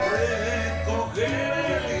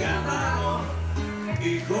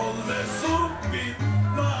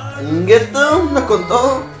Ingueto, anda con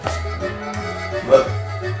todo.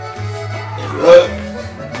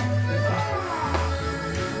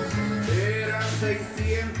 Eran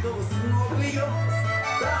 600 novios,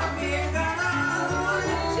 también ganaron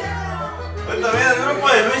el Cuéntame el grupo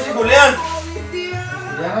de Luis y Julián.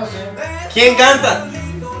 Ya no sé. ¿Quién canta?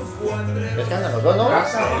 ¿Qué cantan los dos, no?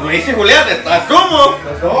 Luis y Julián, asumo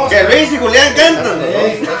Los dos. que Luis y Julián cantan.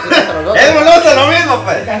 Sí, cantan los dos. Es goloso lo mismo,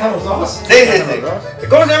 pues. Cantan los dos. Sí, sí, Cantan sí. los dos.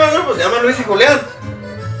 ¿Cómo se llama el grupo? Se llama Luis y Julián.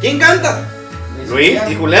 ¿Quién canta? Luis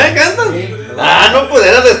y Julián cantan. Sí. Ah, no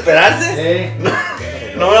pudiera de esperarse. Sí.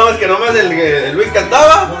 No, nada más que nomás el Luis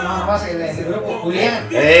cantaba. No, no, más el grupo Julián.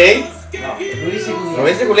 ¡Ey! No, Luis y Julián.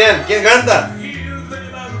 Luis y Julián, ¿quién canta?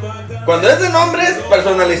 Cuando es de nombres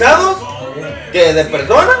personalizados, que de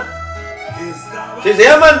persona, si se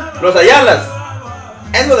llaman los Ayalas,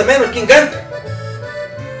 es lo de menos quién canta.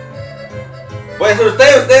 Puede ser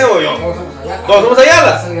usted o yo. Todos somos allá. Todos somos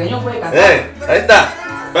Ayalas. El greñón puede cantar. Ahí está.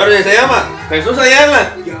 Pero si se llama Jesús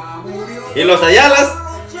Ayala y los Ayalas,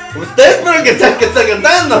 usted es pero el que está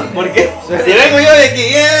cantando. Porque si vengo yo de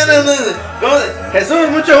aquí, ¿cómo? Jesús,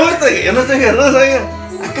 mucho gusto. Yo no soy Jesús, oiga.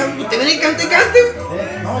 Acá te ven y cante.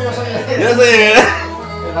 No, yo soy Yo soy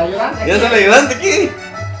el ayudante. yo soy el ayudante aquí.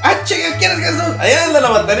 Ah, chica, ¿quién es Jesús? Allá anda la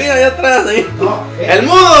batería, allá atrás, ahí. No, ¡El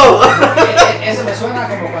mudo! Eso me suena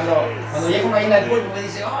como cuando llega una isla del pulpo y me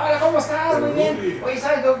dice, hola, ¿cómo estás? Muy bien. Oye,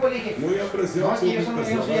 ¿sabes? Yo le dije, Muy apreciado. no, es que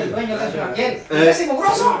yo soy el dueño de eso aquel. Eh. ¿Eres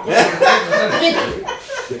mugroso?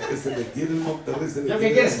 De que se le quiere en Monterrey, se le ¿Yo qué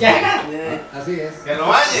quiere. quieres que haga? Así es. Que lo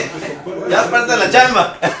bañe. Ya es parte de la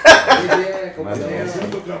chamba.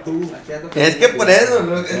 Es que por eso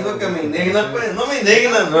es lo que me indigna, pues. No me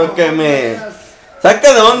indigna, lo que me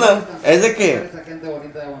saca de onda es de que Esa gente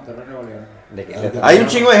bonita de Monterrey, Nuevo León. hay un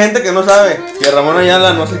chingo de gente que no sabe que Ramón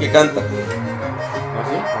Ayala no sé qué canta. ¿Ah,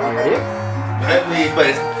 sí? ¿La mayoría? Y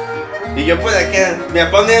pues, y yo pues aquí, mi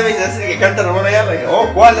papá un día me dice, "¿Ese que canta Ramón Ayala?" Y dije, oh,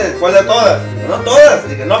 ¿cuál de todas? No todas. Y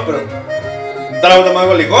dije, no, pero ¿trago de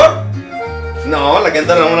mago licor? No, la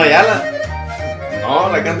canta Ramón Ayala. No,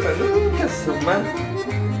 la canta, no, su madre.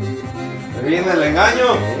 Me viene el engaño.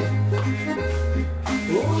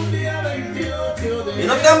 Y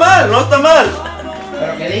no está mal, no está mal.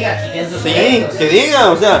 Pero que diga, y en sus Sí, créditos. que diga,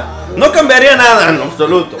 o sea, no cambiaría nada en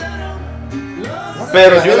absoluto.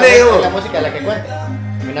 Pero si un la digo, música la que cuenta.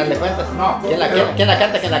 Al final de cuentas. No, ¿Quién la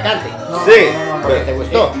canta? ¿Quién la cante? No, sí, no, no, no, Porque te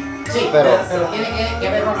gustó. Sí, Pero- pero tiene que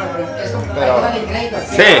haber una. Es como Pero- hay que darle crédito. al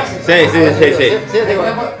que Sí, lo hace. sí.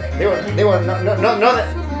 Digo, no,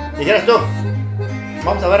 dijeras tú,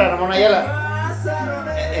 vamos a ver a Ramón Ayala.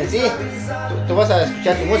 En sí, tú vas a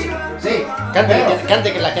escuchar su música. Sí, Cante pero-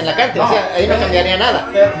 quien la cante, No, o sea, ahí no pero- cambiaría nada.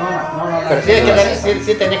 Pero no. Pero sí, hay que darle-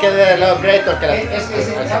 sí tenía que darle crédito al que la Es que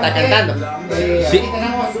sí, al que ¿sabe está qué? cantando. Sí. Aquí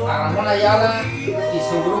tenemos a Ramón Ayala y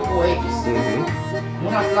su grupo X.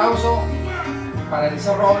 Un aplauso para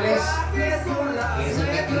Eliseo Robles, que es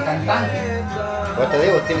el cantante. Yo te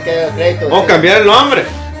digo, tiene que dar crédito. o cambiar el nombre.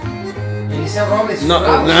 Eliseo Robles y No, su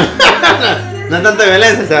no, aplauso. no es tanta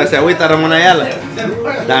violencia, se agüita Ramón Ayala.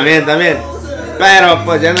 También. Pero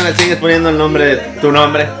pues ya no le sigues poniendo el nombre, tu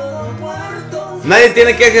nombre. Nadie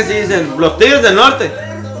tiene quejas si dicen los Tigres del Norte.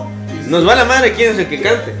 Nos va la madre quién es el que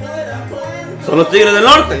cante. Son los Tigres del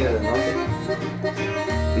Norte.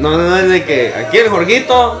 No es de que aquí el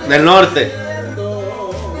Jorgito del Norte.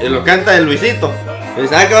 Y lo canta el Luisito. Y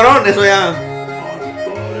dice, ah cabrón, eso ya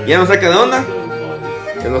no saca de onda.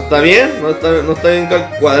 Que no está bien, no está bien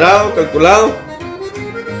cuadrado, calculado.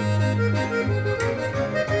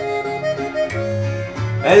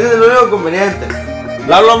 Ese es el único conveniente.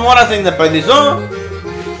 Lalo Mora se independizó.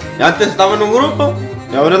 Y antes estaba en un grupo.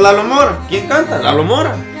 Y ahora es Lalo Mora. ¿Quién canta? Lalo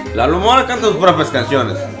Mora. Lalo Mora canta sus propias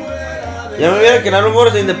canciones. Ya me viera que Lalo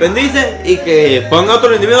Mora se independice y que ponga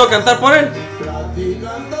otro individuo a cantar por él.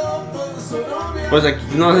 Pues aquí,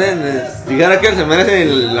 no sé, dijera que él se merece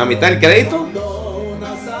la mitad del crédito.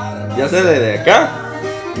 Ya sé, de acá.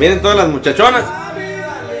 Miren todas las muchachonas.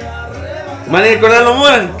 Van a ir con Lalo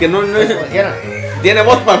Mora, que no Como dijeron, tiene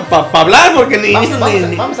voz para hablar porque ni...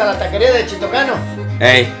 vamos a la taquería de Chitocano.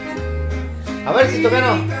 Ey, A ver,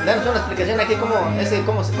 Chitocano, danos una explicación aquí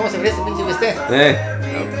cómo se ve ese pinche bistec.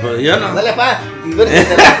 pues yo no. Dale, pa. Tú eres el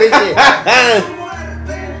de la pinche.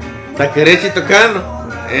 Taquería Chitocano.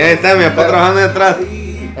 Ahí está mi papá trabajando ahí atrás.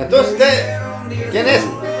 Entonces, ¿usted quién es?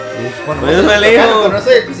 Pues yo soy el Chitocano, hijo. pero no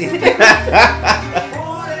soy el cocinero.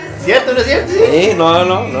 ¿Cierto o no es cierto? Sí. Sí,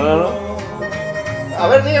 no. A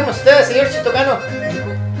ver, dígame usted, señor Chitocano,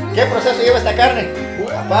 ¿qué proceso lleva esta carne?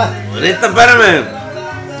 Papá, Ahorita espérame.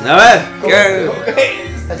 A ver, ¿qué? ¿cómo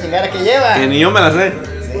que? ¿La chingada que lleva? Que ni yo me la sé.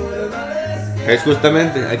 Es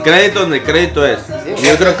justamente, el crédito donde el crédito es. Sí,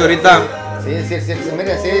 Yo creo que ahorita... Sí,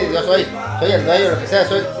 mire, sí, yo soy el dueño, lo que sea,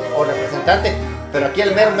 soy o representante, pero aquí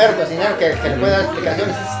el mero cocinero que le puede dar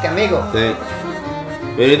explicaciones es este amigo. Sí.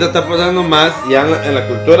 Y ahorita está pasando más ya en la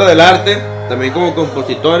cultura del arte, también como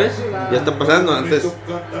compositores, ya está pasando antes.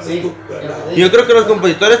 Sí. Yo creo que los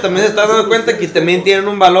compositores también se están dando cuenta que también tienen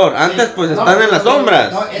un valor. Antes pues están en las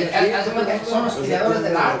sombras. No, son los creadores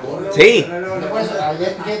del arte. Sí. Por eso, ayer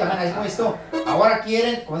escuché también, así como esto, ahora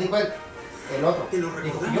quieren, como dijo él, el otro.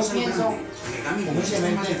 Dijo, yo pienso,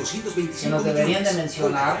 humildemente, que nos deberían de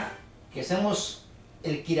mencionar que somos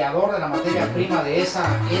el creador de la materia prima de esa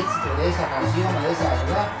éxito, de esa canción, de esa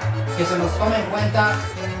ciudad, que se nos tome en cuenta,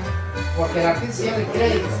 porque el artista se lleva el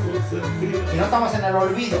crédito y no estamos en el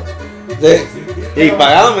olvido. Sí. Y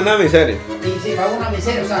pagado me da miseria. Y si paga una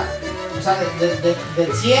miseria, o sea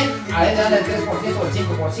del 100 a él le dan el 3% o el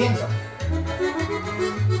 5%.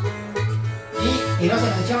 Y no se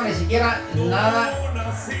menciona ni siquiera nada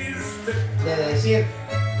de decir,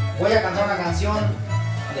 voy a cantar una canción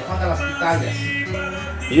de Juan de las Pitayas.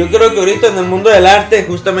 Yo creo que ahorita en el mundo del arte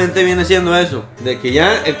justamente viene siendo eso, de que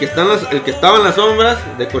ya el que estaba en las sombras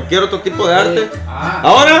de cualquier otro tipo de arte,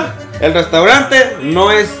 ahora el restaurante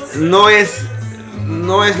no es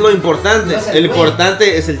lo importante, el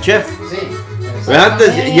importante es el chef. Sí,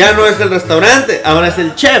 Antes ya no es el restaurante, ahora es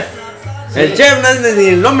el chef. Sí. El chef ni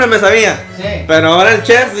el nombre me sabía. Sí. Pero ahora el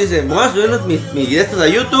chef dice, voy a subir mis videos a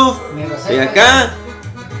YouTube y acá.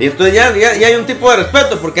 Y entonces ya hay un tipo de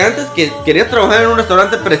respeto, porque antes querías trabajar en un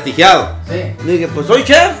restaurante prestigiado. Sí. Y dije, pues soy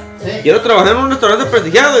chef, sí. Quiero trabajar en un restaurante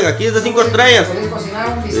prestigiado y aquí es de 5 estrellas. Podías cocinar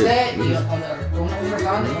un bistec y un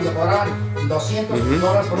restaurante donde cobraban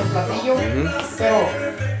 $200 por un platillo, pero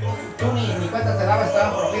tú ni cuenta te dabas,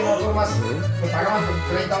 estaban por fin, tú más te pagaban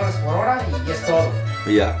 $30 por hora y es todo.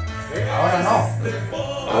 Y ya. Ahora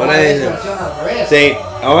no. Ahora es versión al revés. Sí,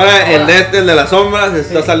 ahora el de las sombras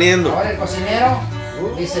está saliendo. Ahora el cocinero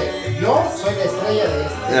dice, yo soy la estrella de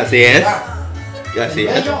este. Así es. Lugar. Así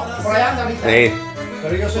es. Por allá anda ahorita. Sí.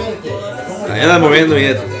 Pero yo soy el que pongo el Ahí anda moviendo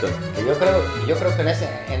billetes. Yo creo que en ese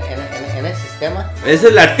sistema,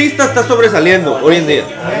 El artista está sobresaliendo hoy en día.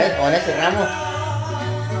 o en ese ramo,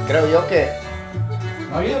 creo yo que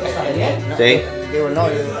 ¿No ha habido que está bien? no, Sí. digo, no, a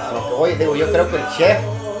lo que voy, digo, yo creo que el chef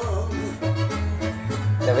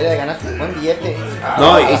debería de ganar un buen billete.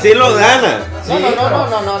 No, y sí lo gana.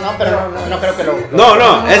 No, pero no creo que lo.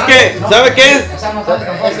 No, es que, ¿sabe qué? O sea, no tanto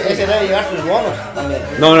tampoco. Ese debe llevar sus bonos también.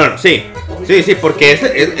 No, sí, porque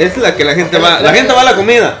es la que la gente va a la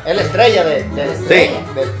comida. Es la estrella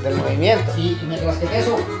del movimiento. Y mientras que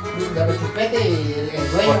eso, de rechupete y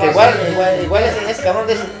el dueño. Porque va a ser- igual ese cabrón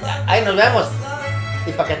dice, ahí nos vemos.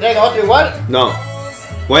 Y para que traiga otro igual, No,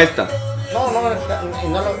 cuesta.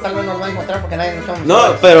 tal vez no lo va a encontrar porque nadie nos somos. No,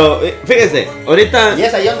 iguales. pero fíjese, ahorita. Y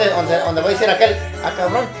es ahí donde voy a decir aquel,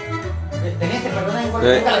 cabrón. Tenías que perdonar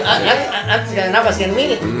igual. Antes ganaba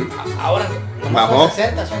 100,000, ahora Bajó. son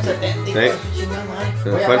 60, son 70. Sí. Chingada madre. Se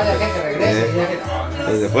Voy a fue. hablar de aquel que regrese. Y ya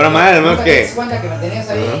que, Desde fuera madre, además ¿no te que. das cuenta que me tenías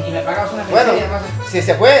ahí y me pagabas una Bueno, miseria más? si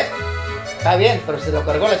se fue, está bien, pero si lo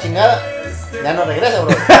cargó la chingada, ya no regresa,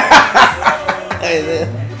 bro.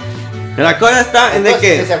 La cosa está en de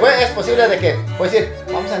Entonces, si que. se fue, es posible de que, puedes decir,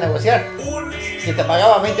 vamos a negociar. Si te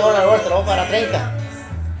pagaba $20 la hora, te lo voy a pagar a 30.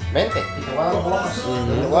 20. Y te voy a dar un bonus.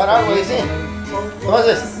 Te voy a dar algo, dice.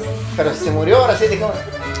 Entonces, pero si se murió, ahora sí, dijo,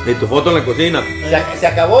 Y tu foto en la cocina. se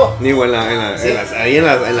acabó. Digo, ahí en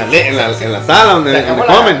la sala Se donde acabó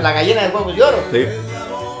comen. la gallina de huevos de oro. Sí.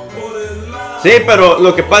 Sí, pero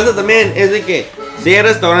lo que pasa también es de que si hay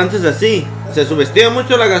restaurantes así, se subestima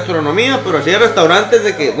mucho la gastronomía, pero si hay restaurantes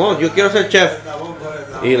de que, no, yo quiero ser chef.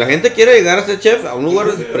 Y la gente quiere llegar a ser chef a un lugar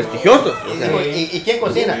prestigioso. O sea, ¿Y quién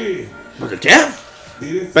cocina? pues el chef.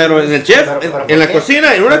 Pero en el chef, Pero en la ¿por qué?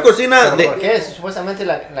 cocina, en una cocina ¿Pero de... por qué? Supuestamente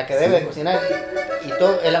la que debe de cocinar y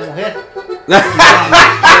todo es la mujer.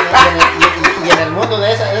 Y en el mundo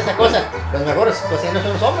de esa cosa, los mejores cocineros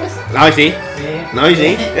son los hombres. No, y sí. Sí. No, y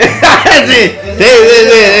sí. Sí.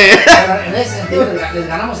 Pero en ese sentido les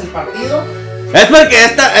ganamos el partido. Es porque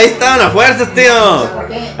ahí estaban a fuerzas, tío.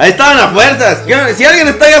 Ahí estaban a fuerzas. Si alguien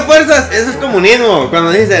está ahí a fuerzas, eso es comunismo.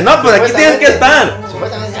 Cuando dice, no, pues aquí tienes que estar.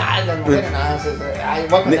 Supuestamente, las mujeres,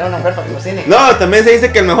 voy a contratar a una mujer para que cocine. No, también se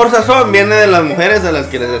dice que el mejor sazón viene de las mujeres a las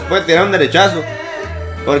que les después tiran un derechazo.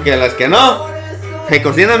 Porque a las que no, se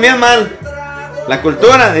cocinan bien mal. La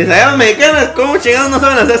cultura, dice, las mexicanas, ¿cómo chingados no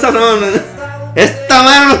saben hacer sazón? Esta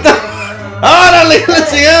mano no está... ¡Órale, la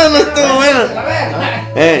chingada no estuvo buena!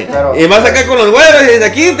 Y vas acá con los güeros y dice,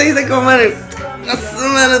 aquí te dice como madre,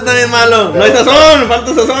 no está bien malo. No hay sazón,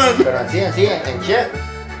 falta sazón. Pero en sí, en chef,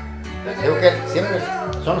 Digo que siempre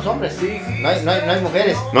son los hombres, no hay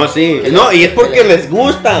mujeres. No, sí. Que No, le- y es porque que le- les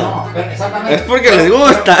gusta. No, pero exactamente. Es porque les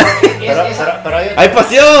gusta. Pero hay Hay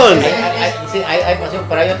pasión. sí, hay pasión,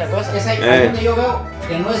 pero hay otra cosa. Es ahí donde yo veo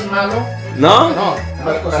que no es malo. ¿No? No,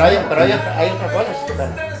 pero hay otra cosa,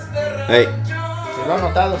 chicano. Ey, Si lo han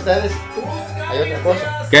notado ustedes, hay otra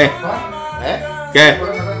cosa. ¿qué? ¿Eh? ¿Qué?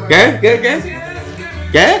 ¿Qué? ¿Qué? ¿Qué?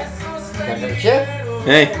 ¿Qué? Que entre el chef,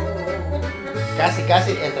 Ey.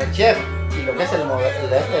 casi entre el chef y lo que es el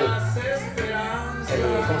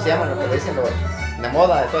 ¿cómo se llama? Lo que le dicen los de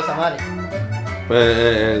moda de toda esa madre.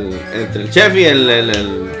 Entre el chef y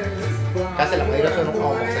el... Casi la mayoría son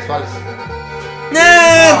homosexuales.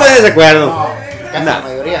 Estoy de acuerdo. No, Casi No. la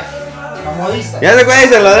mayoría. como modista. Ya se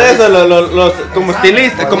cuenta lo de eso, los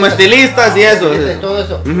como estilistas y eso. Y todo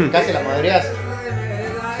eso. Ujú. Casi la mayoría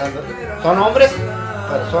son hombres,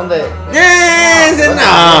 pero son de. Ese son de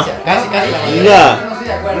no. tendencia. Casi la No. mayoría. No estoy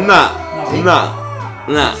de acuerdo.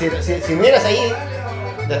 No. Si miras ahí,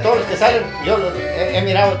 de todos los que salen, yo he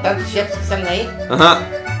mirado tantos chefs que salen ahí Ajá.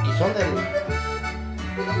 y son del.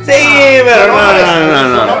 Sí, pero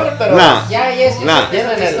pero no. Ya es No.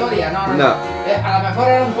 tiene la historia, No. A lo mejor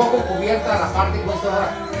era un poco cubierta la parte que esto ahora,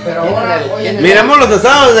 pero Tiene ahora el- hoy en tiene- día- Miramos los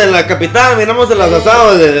asados de la capital, miramos los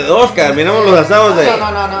asados de Oscar, miramos los asados de...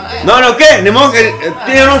 No, ¿qué? Ni modo que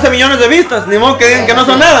tienen 11 millones de vistas, ni modo que digan que no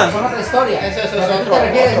son nada. Son otra historia. Eso es Pero ¿a qué otro- te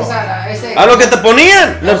refieres? otro. A ese- A lo que te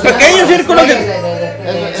ponían, los pequeños círculos que...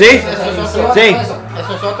 Sí. Sí.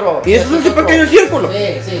 Eso es otro. Y esos son ese pequeño círculo.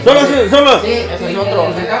 Sí. Solo. Sí, Eso es otro.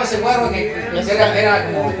 El mercado ese güero que era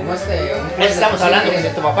como este. Estamos hablando que si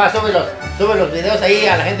tu papá sube los videos ahí,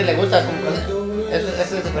 a la gente le gusta.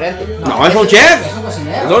 Eso es diferente. No, es un chef. Es un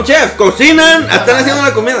cocinero. Son chefs, cocinan, están haciendo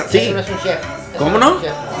la comida. Eso Sí. no es un chef. Eso ¿Cómo es no? un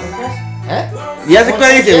chef. ¿Eh? Ya sé Un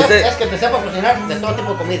cuál dice chef usted. Es que te sepa cocinar de todo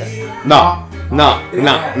tipo de comidas. No.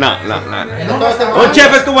 En otras Un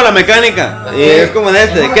chef es como la mecánica. Y es como de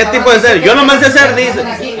este. ¿Qué tipo de ser? Yo nomás sé hacer, dice.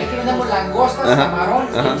 Aquí vendemos langostas, Ajá, camarón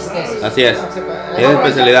ajá. y bisteces. Así es. En Es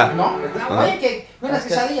especialidad. No. Ajá. Oye, que unas Es que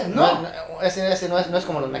quesadillas, no. Ese no es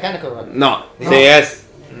como los mecánicos, bro. No, sí es.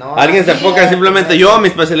 No, Alguien se enfoca simplemente yo, mi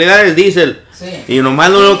especialidad es diésel. Sí. Y nomás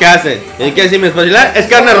no lo que hace. Y que decir, mi especialidad es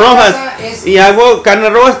carnes rojas. Y hago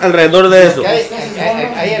carnes rojas alrededor de eso. Que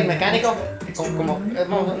hay el mecánico,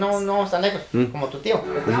 no vamos tan lejos, como tu tío.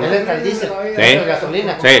 Él entra al diésel, entra al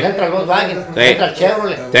gasolina, Sí. le entra al Volkswagen, Sí. le entra al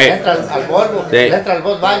Chevrolet, Sí. le entra al Volvo, Sí. le entra al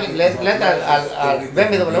Volkswagen, le entra al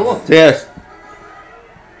BMW. Sí es.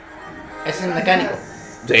 Ese es el mecánico.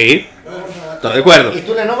 Sí. Estoy de acuerdo. Y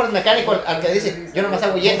tú le nombras mecánico al que dice, yo nomás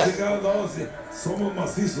hago llantas. Somos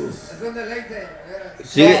macizos.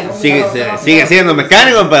 Sigue siendo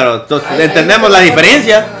mecánico, pero entonces entendemos la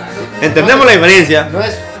diferencia. Entendemos la diferencia.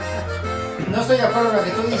 No estoy de acuerdo con lo que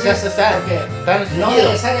tú O sea, dices. se está porque tan no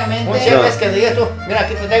restringido. necesariamente. Un chef es que digas tú, mira,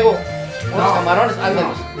 aquí te traigo unos camarones,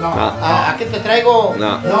 házmelos. No. Aquí te traigo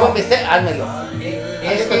No. un buen bistec, házmelo.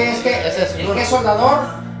 Es que Ese es el que es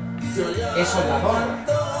soldador es soldador.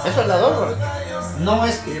 Es soldador, bro. No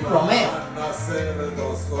es plomero,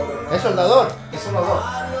 Es soldador. es soldador.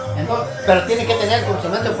 Entonces, Pero tiene que tener el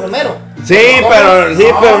conocimiento primero. Sí,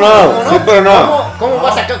 pero no. ¿Cómo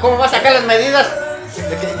va a sacar las medidas?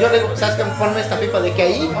 De que yo le digo, ¿sabes qué? Ponme esta pipa de que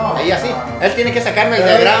ahí así. Él tiene que sacarme el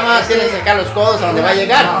diagrama, tiene que sacar los codos a donde va a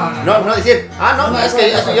llegar. No decir, es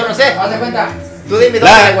que eso yo no sé. haz de cuenta. Tú dime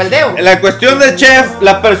dónde le hueldeo. La cuestión del chef,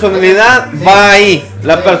 la personalidad va ahí.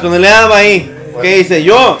 La personalidad va ahí. ¿Qué dice?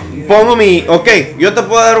 Yo pongo ok, yo te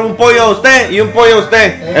puedo dar un pollo a usted y un pollo a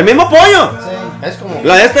usted. El mismo pollo. Es como.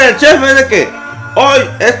 La de del chef es de que, hoy,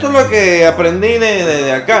 esto es lo que aprendí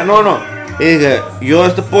de acá. No. Y dice, yo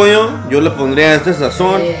este pollo, yo le pondría este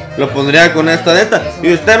sazón, lo pondría con esta de esta.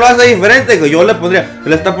 Y usted lo hace diferente, que yo le pondría,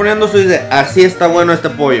 le está poniendo su y dice, así está bueno este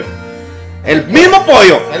pollo. El mismo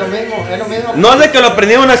pollo. Es lo mismo. No es de que lo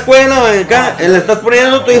aprendí en una escuela, acá, le estás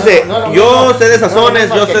poniendo, tú dices, No, lo yo mismo. sé de sazones,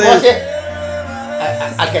 No, yo al que sé de... cose,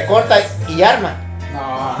 al que corta y arma.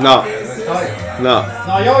 No, Yo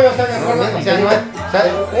estoy de acuerdo O con sea,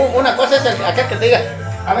 una cosa es aquel que te diga,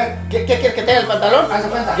 A ver, ¿qué quieres que tenga el pantalón? haz de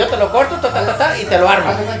cuenta. Yo te lo corto, y te lo armo.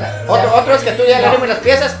 Haz de cuenta. Otro es que tú ya le arrimes las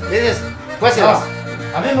piezas y dices, cuécelas,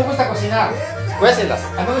 No, a mí me gusta cocinar. cuécelas.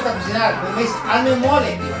 A mí me gusta cocinar. Me dice, hazme un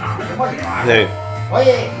mole. Digo, no, ¿qué mole? No hago. sí.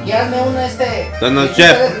 Oye, y hazme una Entonces no es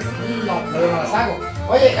chef. No, yo no las hago.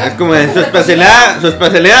 Oye, Es como de su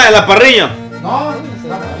especialidad es la parrilla. No,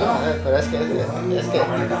 Pero es que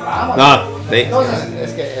vamos. No, sí. Entonces,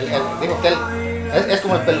 es que digo que él es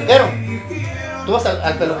como el peluquero. Tú vas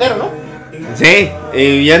al peluquero, ¿no? Sí,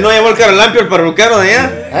 y ya no llevó el caralampio el peluquero de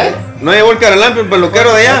allá. ¿Eh? No llevó el caralampio el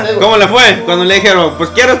peluquero de allá. ¿Cómo le fue? Cuando le dijeron, pues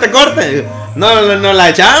quiero este corte. nos la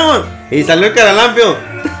echamos. Y salió el caralampio.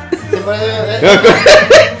 Sí, por eso,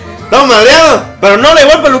 Estamos madreados. Pero no le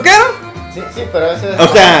llevó el peluquero. sí, pero eso es. O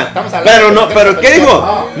sea, estamos hablando pero de no, que pero es ¿qué dijo?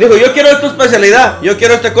 no. Dijo, yo quiero esta especialidad, yo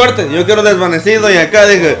quiero este corte, yo quiero desvanecido y acá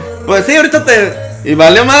dije, pues sí, ahorita te... Y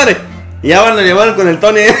valió madre. Y ya van a llevar con el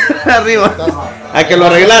Tony arriba a que lo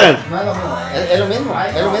arreglaran. No es lo mismo. Es lo mismo,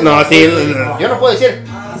 es lo mismo. No, sí. Yo no puedo decir,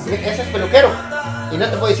 ese es peluquero. Y no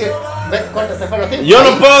te puedo decir, ven, córtate el pelo a ti. Yo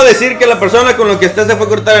no puedo decir que la persona con la que usted se fue a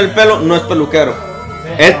cortar el pelo no es peluquero.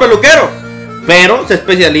 Es peluquero, pero se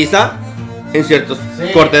especializa en ciertos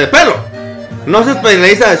cortes de pelo. No se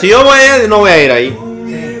especializa, si yo voy a ir, no voy a ir ahí.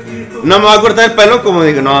 No me va a cortar el pelo como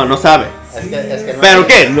digo, no sabe. Es que no. ¿Pero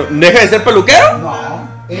qué? ¿Deja de ser peluquero? No.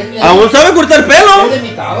 ¿Aún sabe cortar el pelo? Es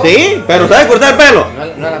limitado. Sí, pero sabe cortar el pelo. No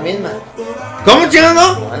es la misma. ¿Cómo chingando?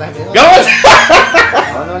 No es la misma.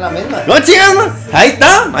 ¿Cómo? No es la misma. No chingando. Ahí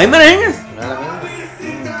está, hay merengues. No es la misma.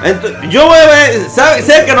 Entonces, yo voy a ver,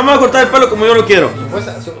 sé que no me va a cortar el pelo como yo lo quiero.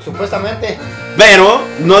 Supuestamente. Pero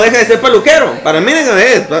no deja de ser peluquero. Para mí,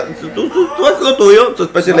 tú haces lo tuyo, tu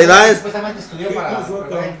especialidad es. Supuestamente estudió para.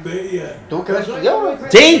 ¿Tú qué haber estudiado, güey?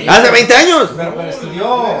 Sí, hace 20 años. Pero estudió.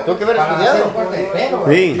 Tuvo que haber para estudiado. hacer un corte de pelo.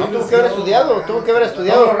 Sí. No tuvo que haber estudiado, tuvo que haber Todos los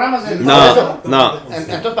estudiado. ramos del. No.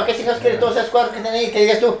 Entonces, ¿para qué chingados quieres todos esos cuadros que tienen ahí que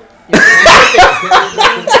digas tú?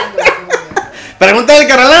 Pregúntale al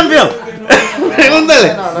caralampio.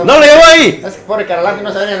 Pregúntale. No lo llevo ahí. Es que pobre Carolán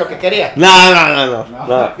no sabía ni lo que quería. No.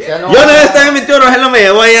 O sea, no. Yo una vez también mi tío Rogelio me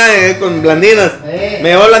llevó allá con blandinas. Me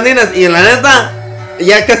llevó blandinas y en la neta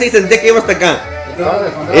ya casi sentí que iba hasta acá.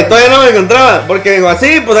 Y todavía no me encontraba. Porque digo,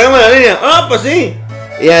 así, pues hágame la línea. Ah, pues sí.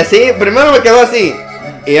 Y así, primero me quedó así.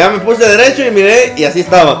 Y ya me puse derecho y miré y así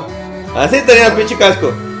estaba. Así tenía el pinche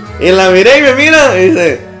casco. Y la miré y me mira y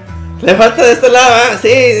dice, le falta de este lado, ¿eh?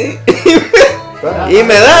 Sí. Y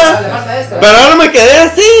me da. Pero ahora me quedé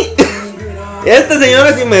así. Este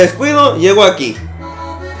señor, si me descuido, llego aquí.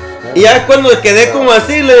 Y ya cuando quedé como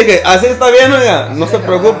así, le dije, así está bien, oiga, no se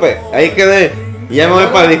preocupe. Ahí quedé. Y ya me voy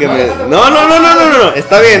para dije, no,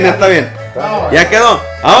 está bien. Ya quedó.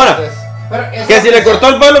 Ahora, que si le cortó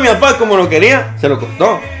el pelo a mi papá como lo quería, se lo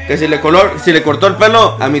cortó. Que si le cortó el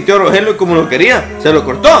pelo a mi tío Rogelio como lo quería, se lo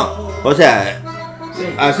cortó. O sea,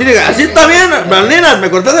 así está bien, Blandinas, me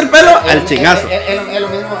cortaste el pelo al chingazo. Es lo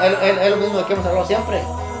mismo de que hemos hablado siempre.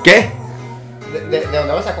 ¿Qué? De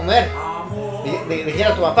donde vas a comer. Dijera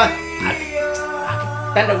a tu papá,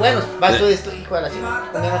 están re buenos. Vas tú y dices, hijo de la chica,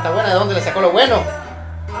 esta comida no está buena, ¿de dónde le sacó lo bueno?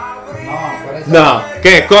 No, por eso. No,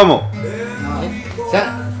 ¿qué? ¿Cómo? ¿Sí? O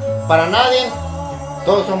sea, para nadie,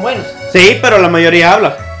 todos son buenos. Sí, pero la mayoría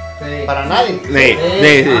habla. Sí. Para nadie.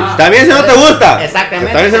 Sí. Está bien si no te gusta.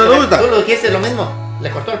 Exactamente. Está bien si no te gusta. Tú lo dijiste lo mismo. ¿Le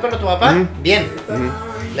cortó el pelo a tu papá? Ujú. Bien.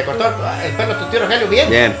 ¿Le cortó el pelo a tu tío Rogelio? Bien.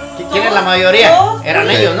 Bien. ¿Quién es la mayoría? Eran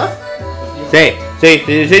Sí. ellos, ¿no? Sí.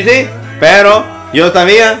 Pero yo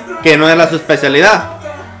sabía que no era su especialidad.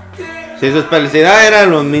 Si su especialidad era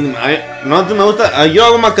lo mismo. No me gusta. Yo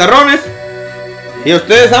hago macarrones. Y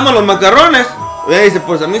ustedes aman los macarrones. Y dice,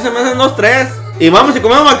 pues a mí se me hacen 2, 3. Y vamos y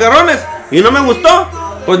comemos macarrones. Y no me gustó.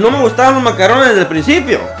 Pues no me gustaban los macarrones desde el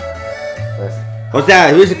principio. O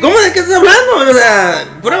sea, dice, ¿cómo de qué estás hablando? O sea,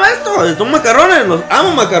 prueba esto, son macarrones, los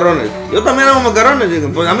amo macarrones. Yo también amo macarrones, digo,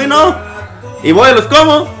 pues a mí no. Y voy y los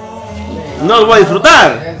como, no los voy a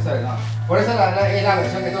disfrutar. Por eso es la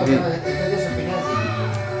versión que todos tenemos de sus opiniones.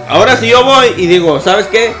 Ahora si yo voy y digo, ¿sabes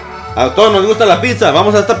qué? A todos nos gusta la pizza,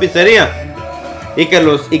 vamos a esta pizzería. Y que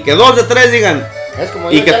 2 de 3 digan, Es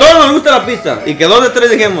como y yo que ya- todos nos gusta la pizza. Y que 2 de 3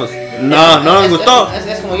 dijimos, no nos gustó.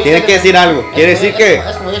 es como yo Tiene ya que le- decir algo, es quiere como- decir que...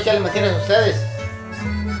 Es como yo ya le metí a ustedes.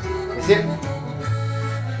 Es decir,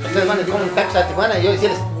 ustedes van a comer tacos a Tijuana y yo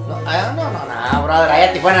decirles, no, brother, allá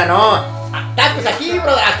a Tijuana no. Tacos aquí,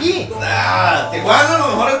 brother, aquí. Tijuana a lo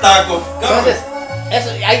mejor es taco. Entonces, eso,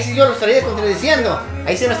 ahí sí yo lo estaría contradiciendo.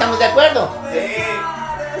 Ahí sí no estamos de acuerdo.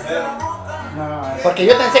 Porque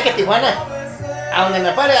yo pensé que Tijuana, a donde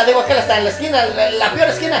me pare, digo aquel hasta en la esquina, la peor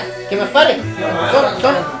esquina que me pare,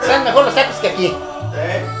 son mejor los tacos que aquí.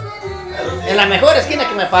 En la mejor esquina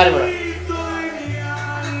que me pare, bro.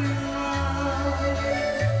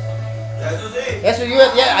 Eso yo,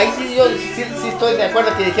 ya, ahí sí yo sí estoy de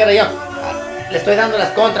acuerdo que dijera yo, le estoy dando las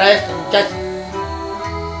contras a estos muchachos.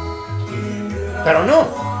 Pero no,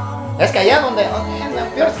 es que allá donde en la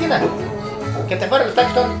peor esquina, que te pare los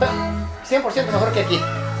tacos son 100% mejor que aquí.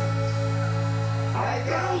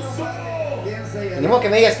 Ni modo que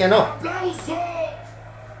me digas que no.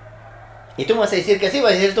 Y tú me vas a decir que sí,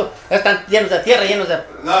 vas a decir tú, están llenos de tierra, llenos de...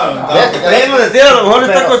 Está lleno de tierra, a lo mejor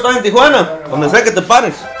el taco está en Tijuana, donde sea que te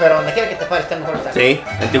pares. Pero donde quiera que te pares, están mejor los tacos. Sí,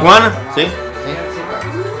 en Tijuana, sí.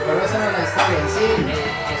 Pero eso no es la historia en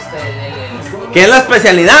sí. ¿Qué es la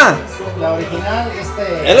especialidad? La original,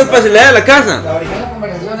 Es la especialidad de la casa. La original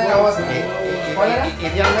conversación era otra. ¿Cuál era?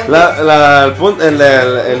 Idealmente,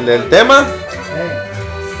 El tema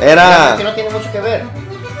era. idealmente no tiene mucho que ver.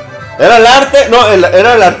 Era el arte, no,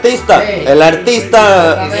 era el artista. Sí. El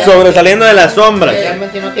artista sobresaliendo de las sombras.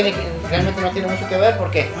 Realmente no tiene mucho que ver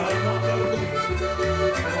porque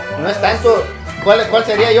no es tanto. ¿Cuál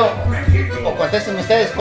sería yo? O contéstenme ustedes.